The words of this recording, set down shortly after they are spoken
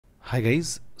Hi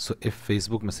guys, so if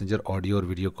Facebook Messenger audio or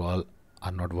video call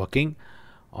are not working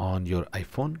on your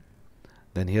iPhone,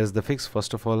 then here's the fix.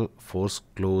 First of all, force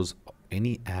close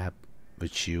any app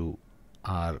which you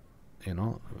are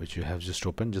which you have just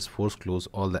opened. Just force close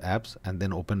all the apps and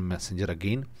then open Messenger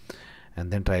again and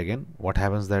then try again. What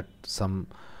happens that some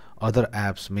other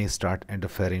apps may start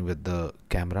interfering with the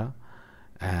camera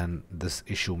and this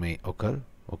issue may occur.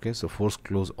 Okay, so force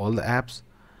close all the apps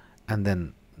and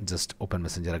then just open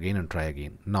Messenger again and try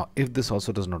again. Now if this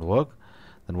also does not work,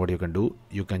 then what you can do,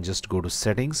 you can just go to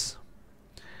settings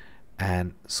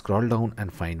and scroll down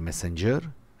and find Messenger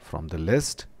from the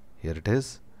list. Here it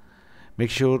is.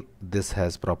 Make sure this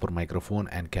has proper microphone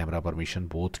and camera permission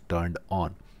both turned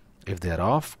on. If they are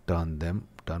off, turn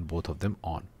both of them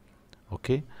on.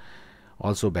 Okay,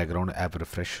 also background app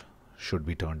refresh should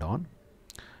be turned on.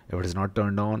 If it is not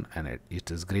turned on and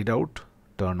it is grayed out,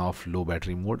 turn off low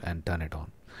battery mode and turn it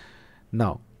on.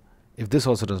 Now if this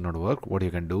also does not work, what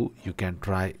you can do, you can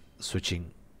try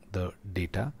switching the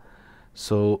data.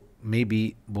 So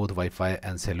maybe both Wi-Fi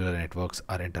and cellular networks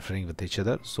are interfering with each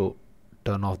other, so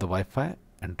turn off the Wi-Fi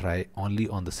and try only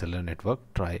on the cellular network.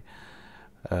 Try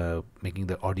making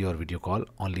the audio or video call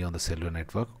only on the cellular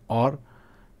network, or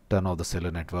turn off the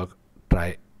cellular network,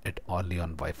 try it only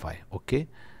on Wi-Fi. Okay,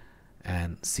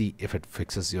 and see if it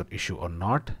fixes your issue or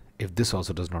not. If this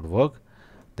also does not work,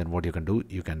 then what you can do,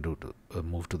 to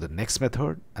move to the next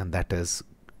method, and that is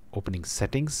opening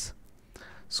settings,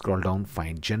 scroll down,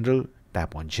 find general,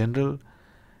 tap on general,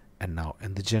 and now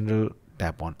in the general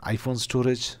tap on iPhone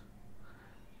storage,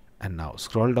 and now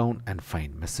scroll down and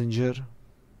find Messenger.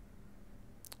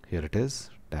 Here it is,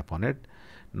 tap on it.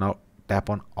 Now tap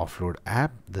on offload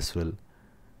app. This will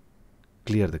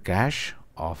clear the cache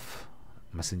of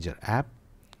Messenger app,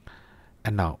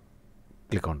 and now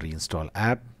click on reinstall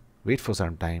app. Wait for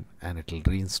some time and it will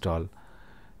reinstall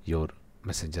your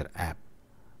Messenger app.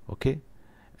 Okay,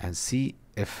 and see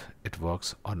if it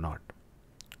works or not.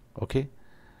 Okay,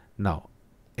 now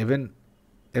even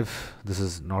if this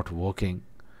is not working,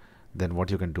 then what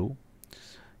you can do,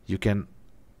 you can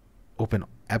open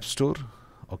App Store,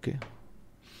 okay,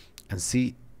 and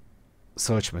see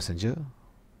search Messenger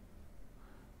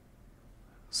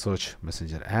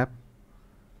app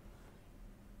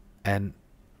and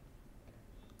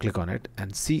click on it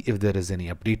and see if there is any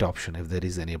update option. If there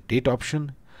is any update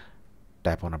option,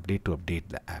 tap on update to update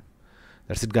the app.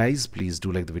 That's it guys. Please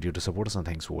do like the video to support us, and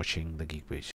thanks for watching the Geek Page.